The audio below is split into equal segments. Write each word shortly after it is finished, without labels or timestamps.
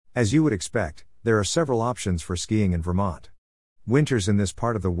As you would expect, there are several options for skiing in Vermont. Winters in this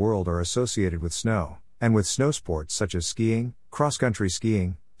part of the world are associated with snow, and with snow sports such as skiing, cross-country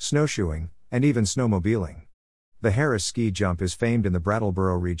skiing, snowshoeing, and even snowmobiling. The Harris ski jump is famed in the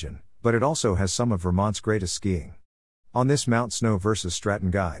Brattleboro region, but it also has some of Vermont's greatest skiing. On this Mount Snow vs.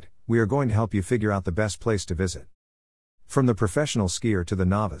 Stratton guide, we are going to help you figure out the best place to visit. From the professional skier to the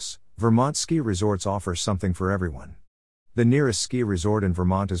novice, Vermont ski resorts offer something for everyone. The nearest ski resort in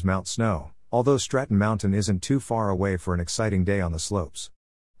Vermont is Mount Snow, although Stratton Mountain isn't too far away for an exciting day on the slopes.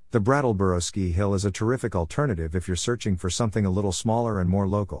 The Brattleboro Ski Hill is a terrific alternative if you're searching for something a little smaller and more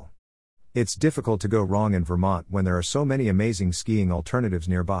local. It's difficult to go wrong in Vermont when there are so many amazing skiing alternatives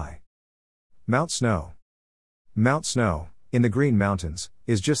nearby. Mount Snow. Mount Snow, in the Green Mountains,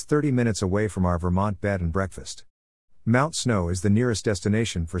 is just 30 minutes away from our Vermont bed and breakfast. Mount Snow is the nearest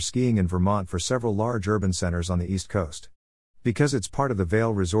destination for skiing in Vermont for several large urban centers on the East Coast. Because it's part of the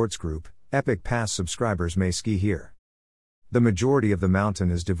Vail Resorts Group, Epic Pass subscribers may ski here. The majority of the mountain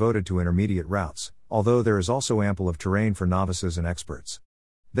is devoted to intermediate routes, although there is also ample of terrain for novices and experts.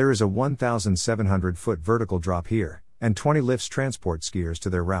 There is a 1,700-foot vertical drop here, and 20 lifts transport skiers to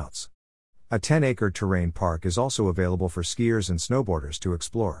their routes. A 10-acre terrain park is also available for skiers and snowboarders to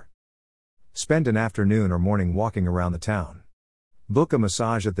explore. Spend an afternoon or morning walking around the town. Book a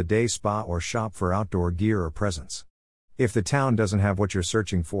massage at the day spa or shop for outdoor gear or presents. If the town doesn't have what you're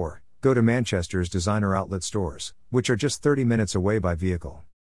searching for, go to Manchester's designer outlet stores, which are just 30 minutes away by vehicle.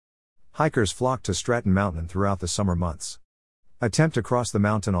 Hikers flock to Stratton Mountain throughout the summer months. Attempt to cross the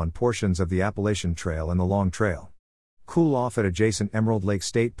mountain on portions of the Appalachian Trail and the Long Trail. Cool off at adjacent Emerald Lake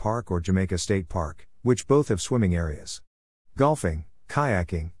State Park or Jamaica State Park, which both have swimming areas. Golfing,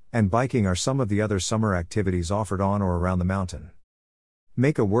 kayaking, and biking are some of the other summer activities offered on or around the mountain.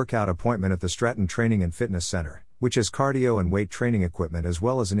 Make a workout appointment at the Stratton Training and Fitness Center, which has cardio and weight training equipment as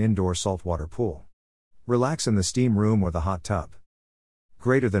well as an indoor saltwater pool. Relax in the steam room or the hot tub.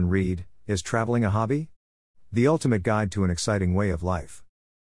 Greater than read, is traveling a hobby? The ultimate guide to an exciting way of life.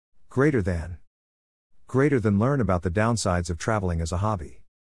 Greater than learn about the downsides of traveling as a hobby.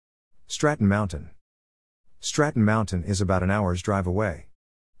 Stratton Mountain. Stratton Mountain is about an hour's drive away.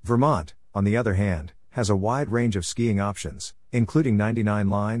 Vermont, on the other hand, has a wide range of skiing options, including 99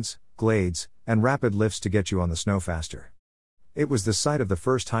 lines, glades, and rapid lifts to get you on the snow faster. It was the site of the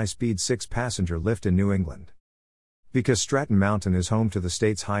first high-speed 6-passenger lift in New England. Because Stratton Mountain is home to the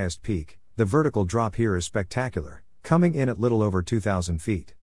state's highest peak, the vertical drop here is spectacular, coming in at little over 2,000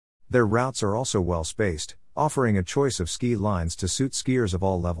 feet. Their routes are also well spaced, offering a choice of ski lines to suit skiers of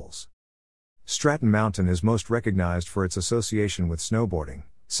all levels. Stratton Mountain is most recognized for its association with snowboarding,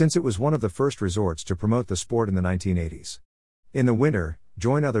 since it was one of the first resorts to promote the sport in the 1980s. In the winter,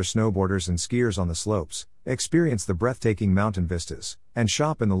 join other snowboarders and skiers on the slopes, experience the breathtaking mountain vistas, and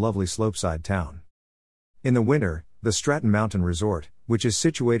shop in the lovely slopeside town. In the winter, the Stratton Mountain Resort, which is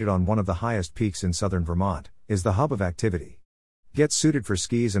situated on one of the highest peaks in southern Vermont, is the hub of activity. Get suited for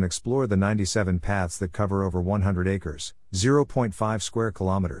skis and explore the 97 paths that cover over 100 acres, 0.5 square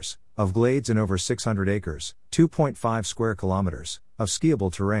kilometers, of glades and over 600 acres, 2.5 square kilometers, of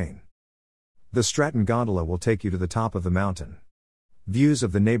skiable terrain. The Stratton Gondola will take you to the top of the mountain. Views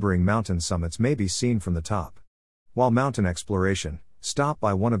of the neighboring mountain summits may be seen from the top. While mountain exploration, stop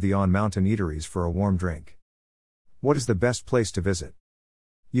by one of the on-mountain eateries for a warm drink. What is the best place to visit?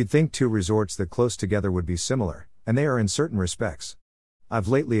 You'd think two resorts that close together would be similar, and they are in certain respects. I've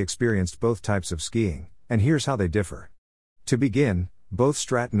lately experienced both types of skiing, and here's how they differ. To begin, both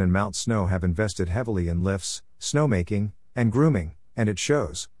Stratton and Mount Snow have invested heavily in lifts, snowmaking, and grooming, and it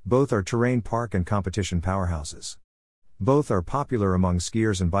shows. Both are terrain park and competition powerhouses. Both are popular among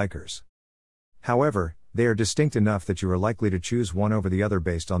skiers and bikers. However, they are distinct enough that you are likely to choose one over the other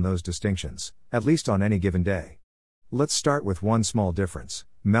based on those distinctions, at least on any given day. Let's start with one small difference.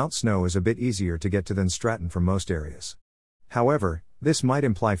 Mount Snow is a bit easier to get to than Stratton from most areas. However, this might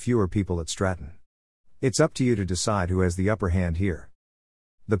imply fewer people at Stratton. It's up to you to decide who has the upper hand here.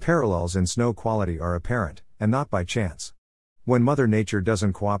 The parallels in snow quality are apparent, and not by chance. When Mother Nature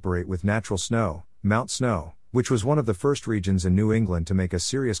doesn't cooperate with natural snow, Mount Snow, which was one of the first regions in New England to make a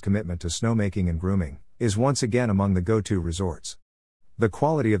serious commitment to snowmaking and grooming, is once again among the go-to resorts. The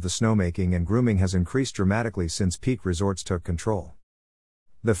quality of the snowmaking and grooming has increased dramatically since peak resorts took control.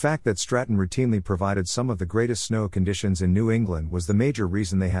 The fact that Stratton routinely provided some of the greatest snow conditions in New England was the major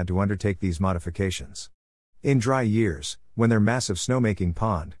reason they had to undertake these modifications. In dry years, when their massive snowmaking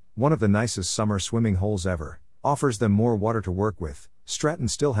pond, one of the nicest summer swimming holes ever, offers them more water to work with, Stratton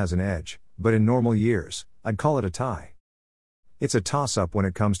still has an edge, but in normal years, I'd call it a tie. It's a toss-up when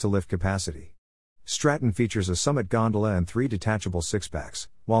it comes to lift capacity. Stratton features a summit gondola and 3 detachable six-packs,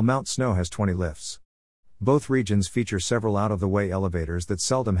 while Mount Snow has 20 lifts. Both regions feature several out-of-the-way elevators that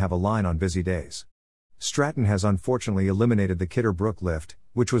seldom have a line on busy days. Stratton has unfortunately eliminated the Kidder Brook lift,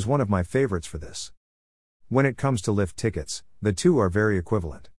 which was one of my favorites for this. When it comes to lift tickets, the two are very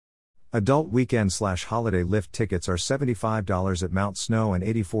equivalent. Adult weekend/holiday lift tickets are $75 at Mount Snow and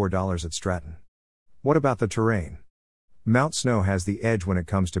 $84 at Stratton. What about the terrain? Mount Snow has the edge when it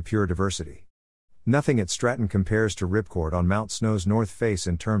comes to pure diversity. Nothing at Stratton compares to Ripcord on Mount Snow's north face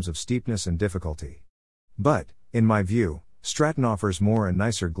in terms of steepness and difficulty. But, in my view, Stratton offers more and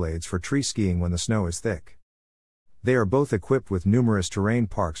nicer glades for tree skiing when the snow is thick. They are both equipped with numerous terrain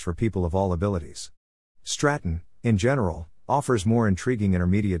parks for people of all abilities. Stratton, in general, offers more intriguing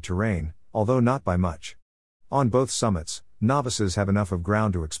intermediate terrain, although not by much. On both summits, novices have enough of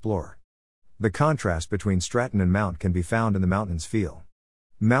ground to explore. The contrast between Stratton and Mount can be found in the mountain's feel.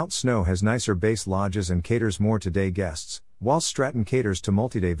 Mount Snow has nicer base lodges and caters more to day guests, while Stratton caters to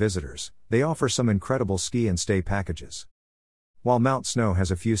multi-day visitors. They offer some incredible ski and stay packages. While Mount Snow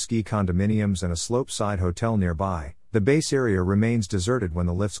has a few ski condominiums and a slope-side hotel nearby, the base area remains deserted when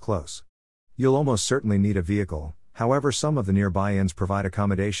the lifts close. You'll almost certainly need a vehicle, however some of the nearby inns provide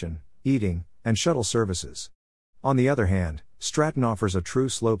accommodation, eating, and shuttle services. On the other hand, Stratton offers a true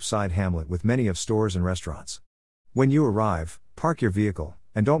slope-side hamlet with many of stores and restaurants. When you arrive, park your vehicle,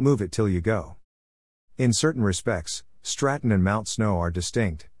 and don't move it till you go. In certain respects, Stratton and Mount Snow are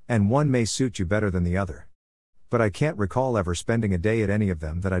distinct, and one may suit you better than the other. But I can't recall ever spending a day at any of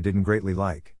them that I didn't greatly like.